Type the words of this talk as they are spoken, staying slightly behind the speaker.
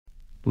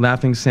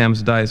Laughing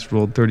Sam's dice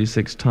rolled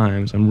 36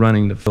 times. I'm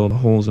running to fill the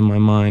holes in my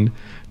mind.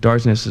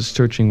 Darkness is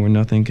searching where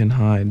nothing can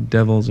hide.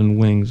 Devils and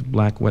wings,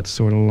 black wet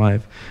sort of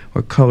life,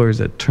 or colors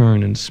that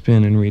turn and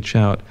spin and reach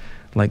out.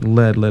 Like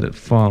lead, let it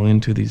fall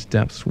into these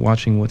depths,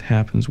 watching what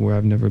happens where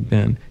I've never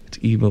been. It's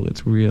evil,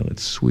 it's real,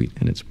 it's sweet,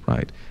 and it's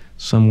bright.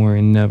 Somewhere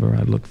in never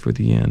I look for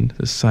the end.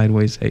 The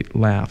sideways eight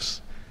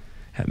laughs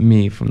at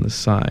me from the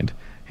side,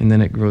 and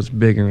then it grows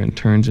bigger and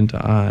turns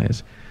into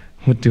eyes.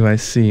 What do I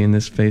see in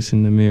this face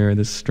in the mirror,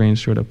 this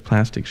strange sort of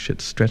plastic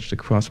shit stretched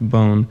across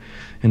bone,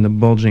 and the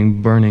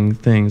bulging, burning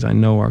things I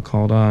know are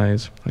called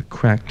eyes? A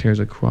crack tears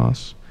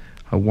across.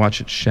 I watch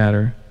it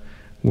shatter.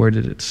 Where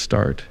did it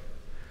start?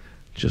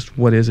 Just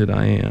what is it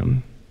I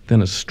am?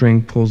 Then a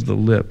string pulls the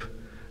lip.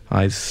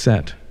 Eyes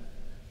set.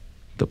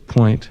 The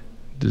point,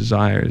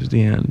 desires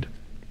the end.